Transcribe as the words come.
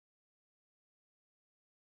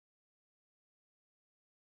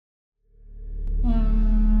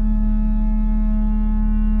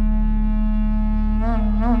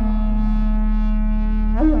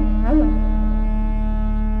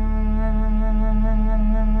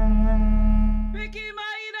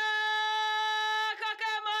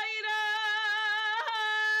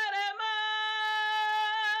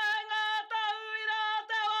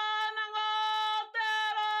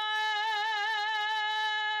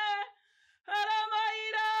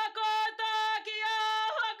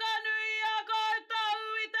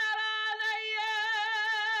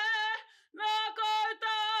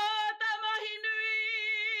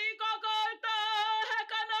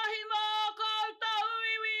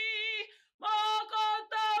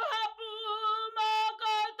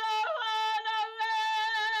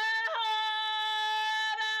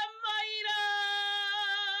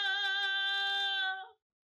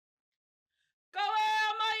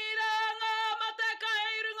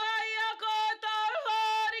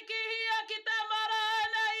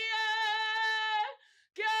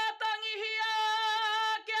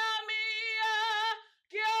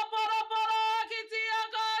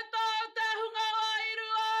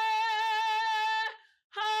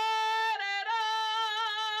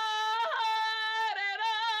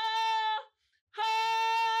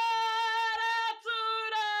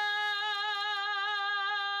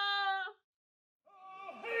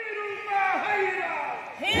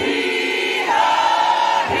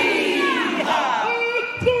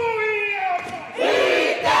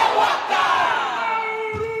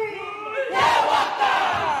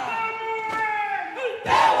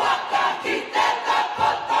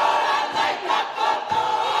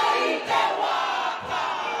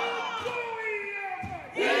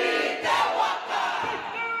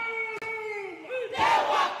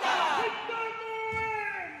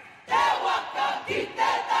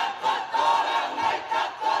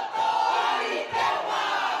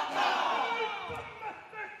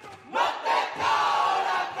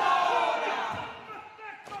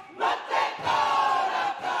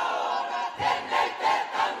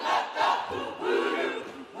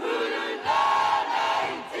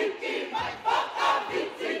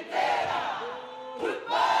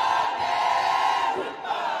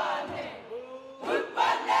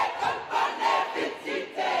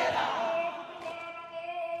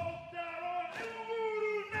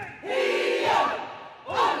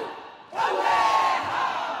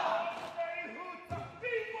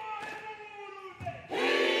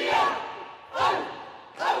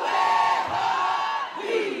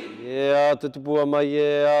te tupua mai e,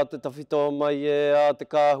 a te tawhito mai e, a te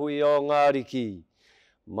kāhui o ngā riki.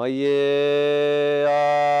 Mai e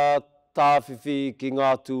a tāwhiwhi ki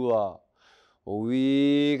ngā tua. O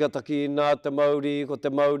i kataki nā te Māori, ko te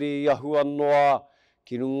Māori ahua noa,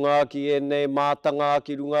 ki runga ki e nei mātanga,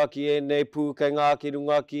 ki runga ki e nei pūkenga, ki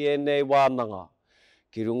runga ki e nei wānanga.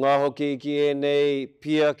 Ki runga hoki ki e nei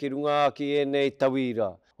pia, ki runga ki e nei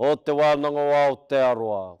tauira. O te wānanga o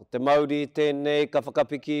Aotearoa. Ko te Māori tēnei, ka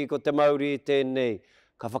whakapiki, ko te Māori tēnei.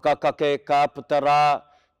 Ka whakakake, ka puta rā,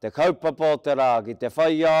 te kaupapa o te rā, ki te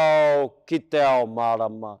whai ao, ki te ao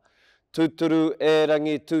mārama. Tūturu e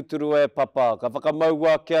rangi, tūturu e papa. Ka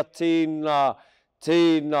whakamaua kia tīna,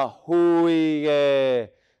 tīna hui e,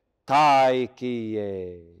 taiki e.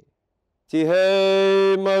 Ti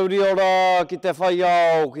hei Māori ora ki te whai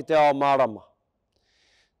ao, ki te ao mārama.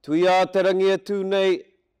 Tuia te rangi e tū nei,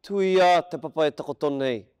 tuia te papa e takoto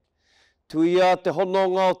nei. Tuia te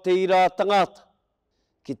hononga o te ira tangata.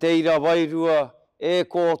 Ki te ira wairua e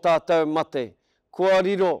ko tātou mate. Kua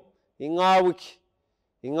riro i ngā wiki,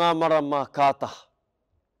 i ngā marama kātaha.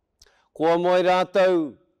 Kua moe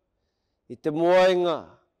rātou i te moenga,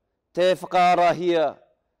 te whakaarahia,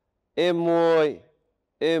 e moe,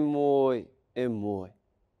 e moe, e moe.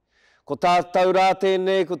 Ko tātou rā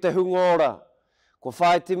tēnei, ko te hungora. Ko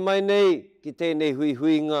whaiti mai nei ki tēnei hui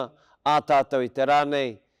huinga a tātou i te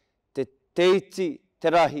rānei. Te iti,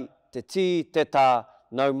 te rahi, te tī, te tā,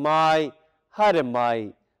 nau mai, haere mai,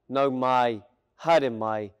 nau mai, haere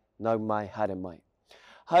mai, nau mai, haere mai.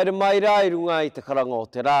 Haere mai rā i runga i te karanga o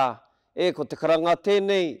te rā. E ko te karanga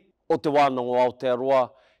tēnei o te wānanga o Aotearoa.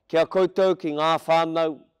 Kia koutou ki ngā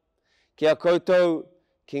whānau, kia koutou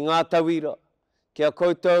ki ngā tauira, kia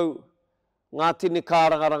koutou ngā tini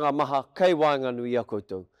kārangaranga maha kei wainganu i a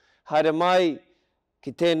koutou. Haere mai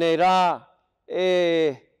ki tēnei rā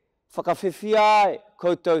e whakawhiwhi ai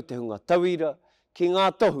koutou te hunga tauira ki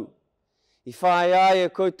ngā tohu. I whae ai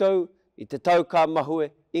e koutou i te tau ka mahue,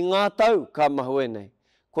 i ngā tau ka mahue nei.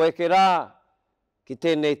 Ko eke rā ki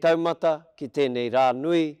tēnei taumata, ki tēnei rā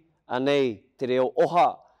nui, anei te reo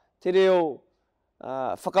oha, te reo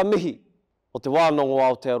whakamihi o te wānanga o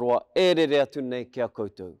Aotearoa e rere atu nei ki a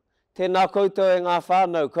koutou. Tēnā koutou e ngā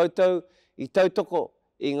whānau, koutou i tautoko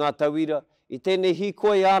i ngā tauira, i tēnei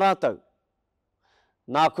hikoi ā rātou.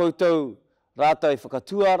 Nā koutou rātou i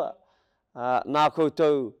whakatuara, nā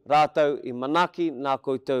koutou rātou i manaki, nā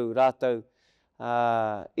koutou rātou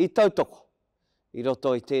i tautoko. I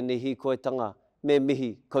roto i tēnei hikoetanga me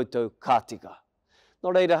mihi koutou kātika. Nō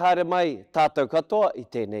reira haere mai tātou katoa i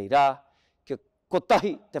tēnei rā, kia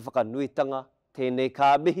kotahi te whakanuitanga, tēnei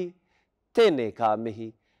kā mihi, tēnei kā mihi,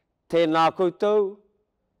 tēnā koutou,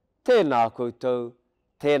 tēnā koutou,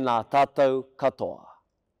 tēnā tātou katoa.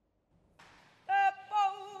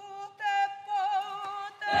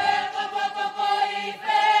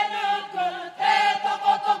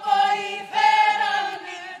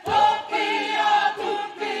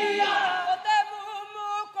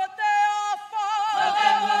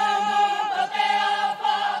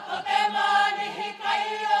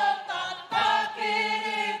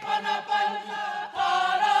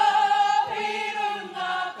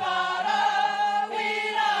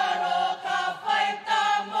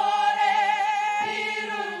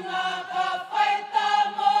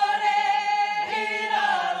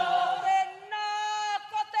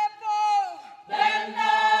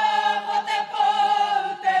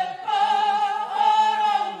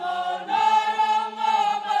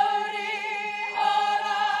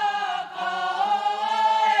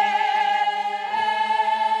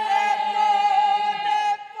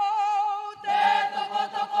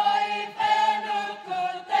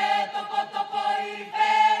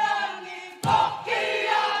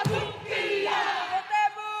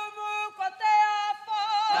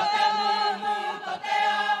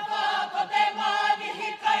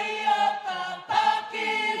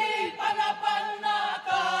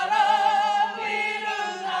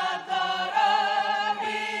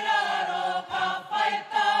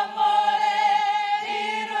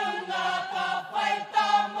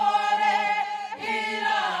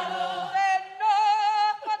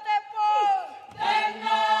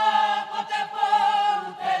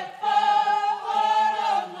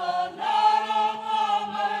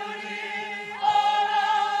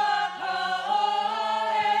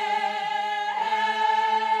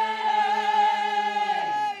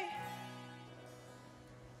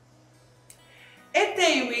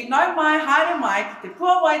 Nau mai, haere mai, ki te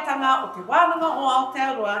Puāwaitanga o te wānanga o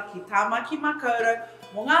Aotearoa ki Tāmaki makaurau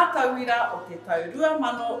mō ngā tauira o te tau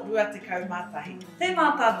 2021. Tēnā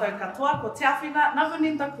tātou katoa ko te awhina,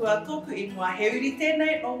 Navuninda kua tōku ingoa he uri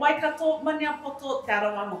tēnei no Waikato, Maniapoto, Te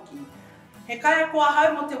Arawa Hoki. He kai kua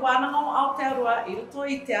hau mo te wānanga o Aotearoa I roto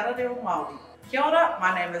I te Ara Reo Māori. Kia ora,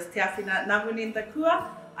 my name is Te Awhina Namuninda Kua.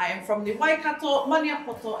 I am from the Waikato,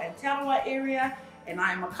 Maniapoto and Te Aroa area, and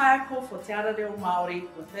I am a kaiako for Te Ara Reo Māori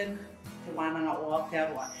within Te Wānanga o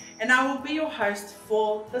Aotearoa. And I will be your host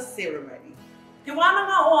for the ceremony. Te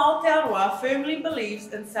Wānanga o Aotearoa firmly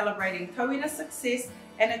believes in celebrating tauira success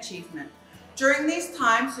and achievement. During these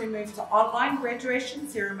times, we move to online graduation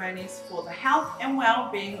ceremonies for the health and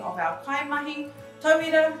well-being of our kaimahi,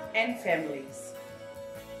 tauira and families.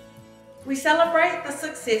 We celebrate the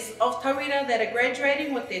success of tauira that are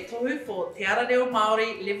graduating with their tohu for Te Ara Reo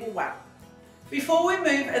Māori Level 1. Before we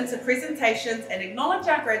move into presentations and acknowledge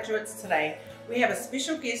our graduates today, we have a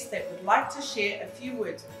special guest that would like to share a few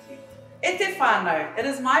words with you. E te whānau, it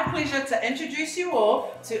is my pleasure to introduce you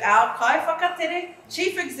all to our Kai Whakatere,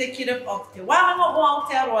 Chief Executive of Te Wānanga o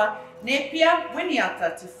Aotearoa, Nepia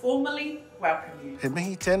Winiata, to formally welcome you. He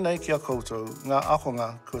mihi tēnei kia koutou, ngā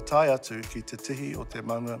akonga kua tai atu ki te tihi o te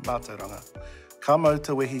maunga mātauranga. Ka mau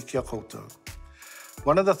te wehi kia koutou.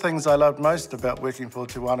 One of the things I loved most about working for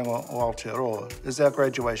Te Wānanga o Aotearoa is our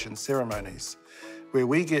graduation ceremonies, where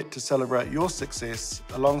we get to celebrate your success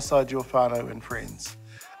alongside your whānau and friends,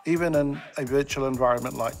 even in a virtual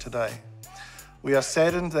environment like today. We are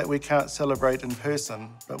saddened that we can't celebrate in person,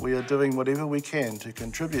 but we are doing whatever we can to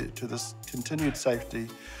contribute to this continued safety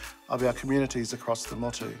of our communities across the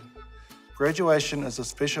motu. Graduation is a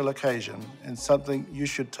special occasion and something you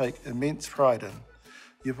should take immense pride in.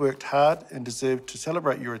 You've worked hard and deserve to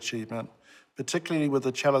celebrate your achievement, particularly with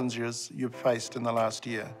the challenges you've faced in the last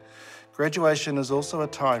year. Graduation is also a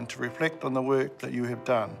time to reflect on the work that you have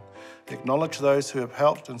done, acknowledge those who have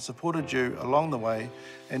helped and supported you along the way,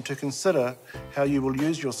 and to consider how you will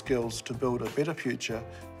use your skills to build a better future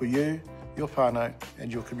for you, your whānau,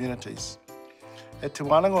 and your communities. At Te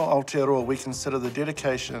Wānanga o Aotearoa, we consider the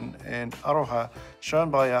dedication and aroha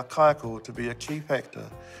shown by our kaiako to be a key factor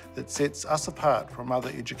that sets us apart from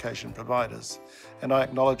other education providers, and I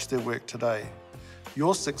acknowledge their work today.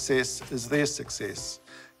 Your success is their success.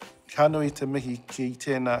 Ka nui te mihi ki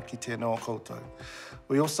tēnā ki tēnā o koutou.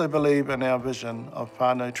 We also believe in our vision of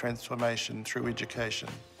whānau transformation through education,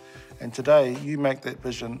 and today you make that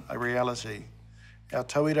vision a reality. Our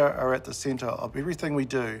tauira are at the centre of everything we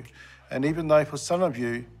do, and even though for some of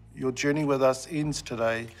you, your journey with us ends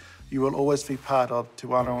today, you will always be part of Te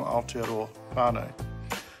Wānanga o Aotearoa whānau.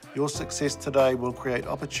 Your success today will create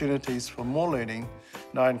opportunities for more learning,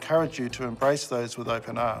 and I encourage you to embrace those with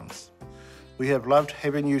open arms. We have loved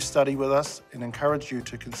having you study with us and encourage you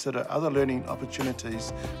to consider other learning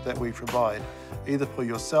opportunities that we provide, either for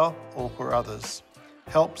yourself or for others.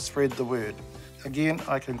 Help spread the word. Again,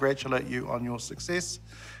 I congratulate you on your success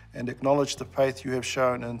and acknowledge the faith you have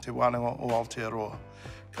shown in Te Wānanga o Aotearoa.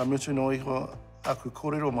 Ka mutu no iho aku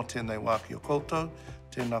kōrero mo tēnei wā ki o koutou,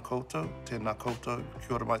 tēnā koutou,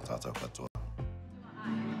 kia ora mai tātou katoa.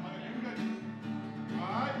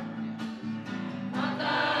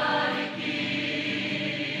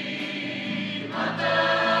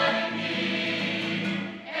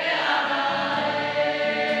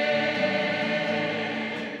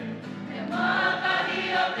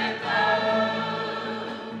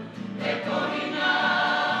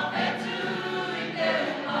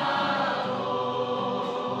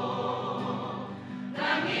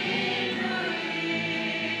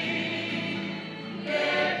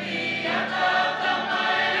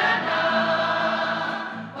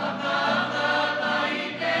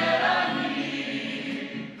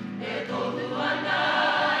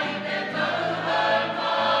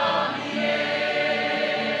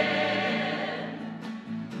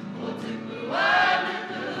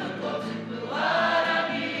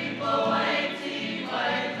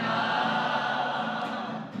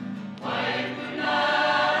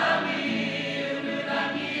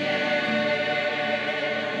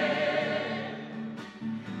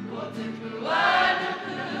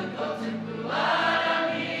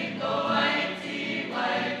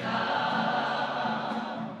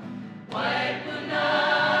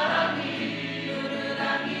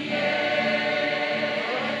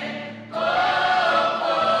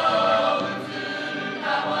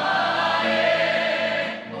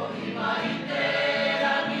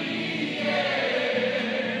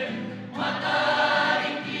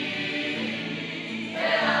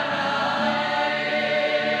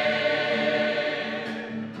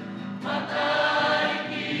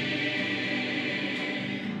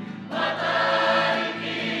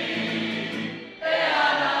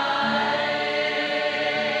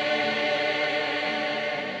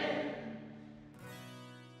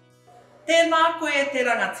 Tēnā koe te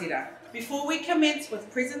rangatira. Before we commence with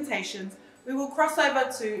presentations, we we will cross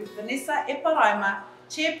over to Vanessa Eparaima,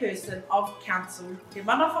 Chairperson of Council, Te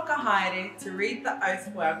Mana Whakahaere, to read the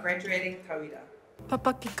oath for our graduating tauira.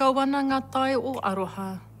 Papa ki kawana ngā tai o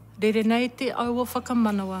aroha, rere nei te au o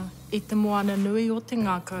whakamanawa i te moana nui o te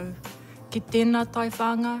ngākau, ki tēnā tai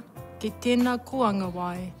whanga, ki tēnā kuanga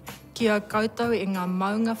wai, ki a koutou e ngā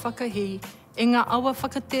maunga whakahi, e ngā awa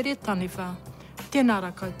whakatere taniwha, tēnā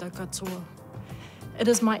ra koutou katoa. It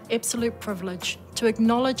is my absolute privilege to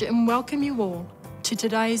acknowledge and welcome you all to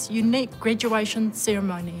today's unique graduation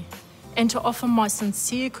ceremony and to offer my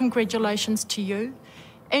sincere congratulations to you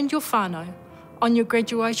and your whānau on your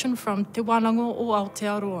graduation from Te Wānanga o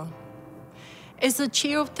Aotearoa. As the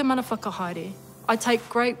chair of Te Mana Whakahaere, I take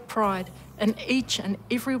great pride in each and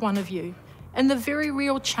every one of you and the very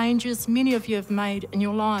real changes many of you have made in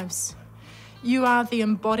your lives. You are the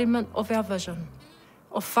embodiment of our vision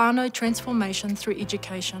of whānau transformation through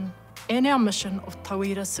education and our mission of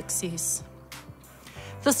tauira success.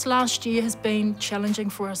 This last year has been challenging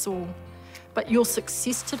for us all, but your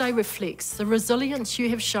success today reflects the resilience you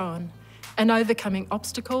have shown in overcoming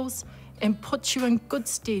obstacles and puts you in good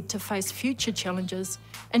stead to face future challenges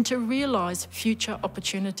and to realise future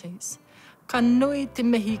opportunities. Ka nui te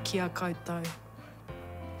mihi ki a koutou.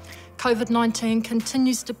 COVID-19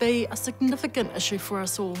 continues to be a significant issue for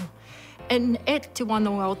us all, and at Te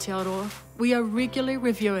Wānanga o Aotearoa, we are regularly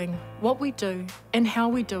reviewing what we do and how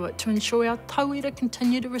we do it to ensure our tauira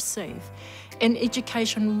continue to receive an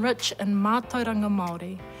education rich in mātauranga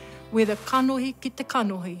Māori, whether kanohi ki te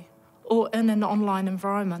kanohi or in an online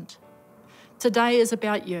environment. Today is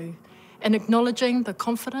about you and acknowledging the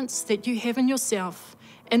confidence that you have in yourself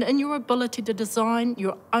and in your ability to design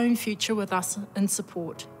your own future with us in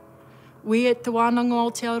support. We at Te Wānanga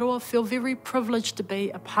o Aotearoa feel very privileged to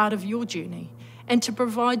be a part of your journey and to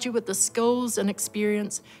provide you with the skills and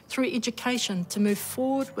experience through education to move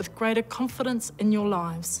forward with greater confidence in your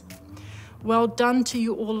lives. Well done to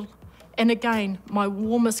you all, and again, my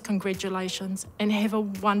warmest congratulations and have a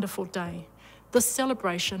wonderful day. This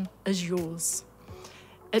celebration is yours.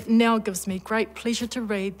 It now gives me great pleasure to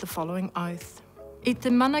read the following oath. I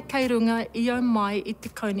te mana kei runga i au mai i te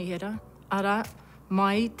kaunihera, ara,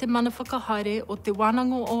 mai te mana whakahaere o te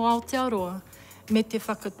Wānanga o Aotearoa, me te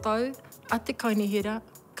whakatau a te kaunihera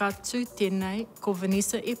ka tū tēnei ko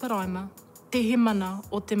Vanessa Eparaima, te he mana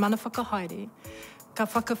o te mana whakahaere, ka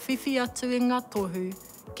whakawhiwhi atu i ngā tohu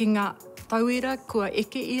ki ngā tauira kua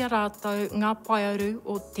eke i a rātou ngā paiaru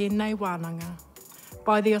o tēnei wānanga.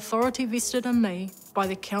 By the authority vested in me by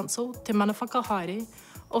the Council Te Mana Whakahaere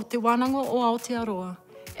of Te Wānanga o Aotearoa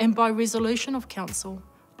and by resolution of Council,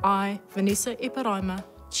 I, Vanessa Eparaima,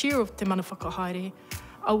 Chair of Te Mana Whakahaere,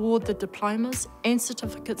 award the diplomas and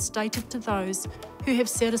certificates stated to those who have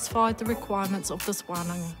satisfied the requirements of this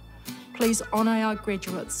wānanga. Please honour our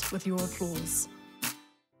graduates with your applause.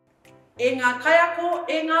 E ngā kaiako,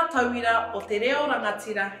 e ngā tauira o te reo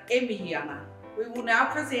rangatira e mihi ana. We will now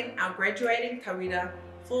present our graduating tauira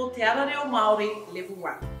for Te Ara Reo Māori Level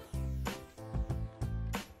 1.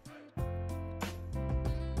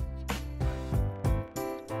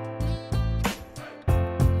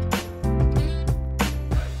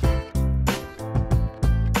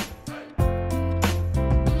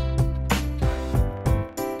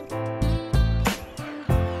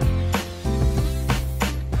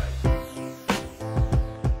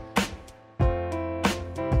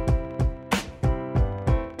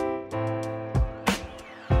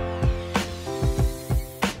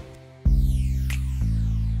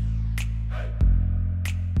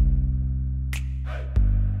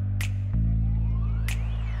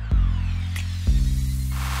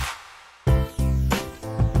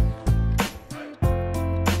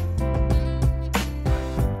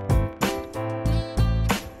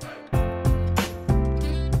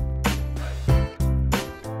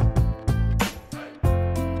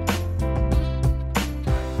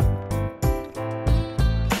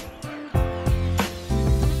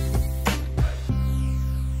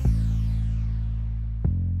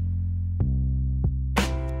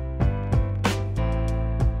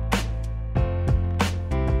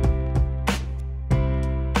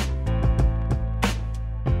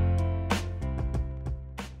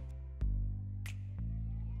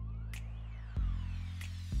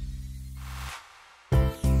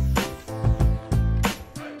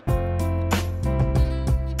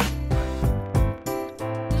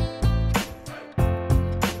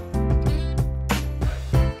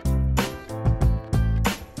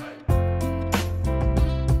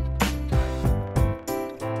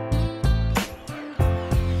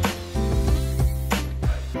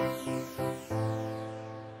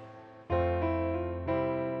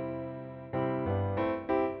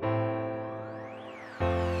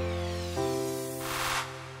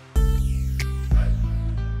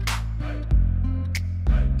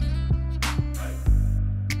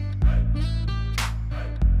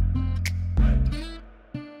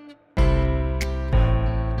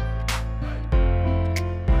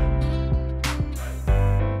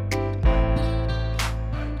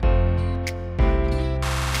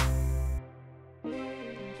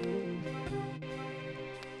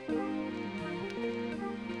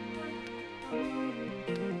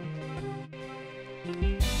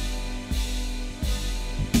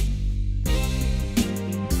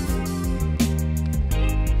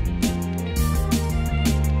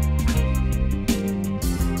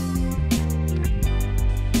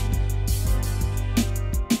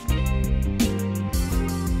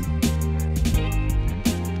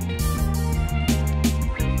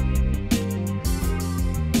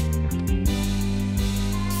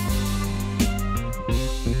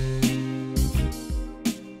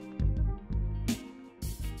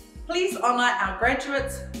 Please honour our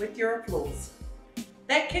graduates with your applause.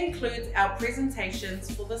 That concludes our presentations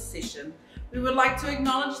for this session. We would like to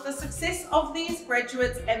acknowledge the success of these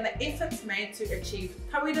graduates and the efforts made to achieve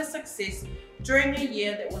tauira success during a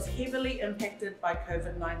year that was heavily impacted by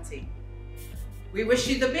COVID-19. We wish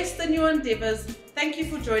you the best in your endeavours. Thank you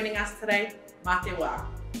for joining us today. Mā te wā.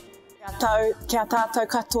 Kia tātou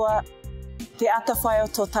katoa, te atawhai o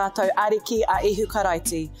tō tātou ariki a ihu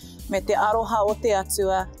karaiti, me te aroha o te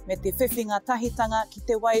atua, me te whiwhinga tahitanga ki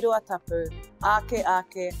te wairua tapu,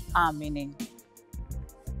 ake, āmene.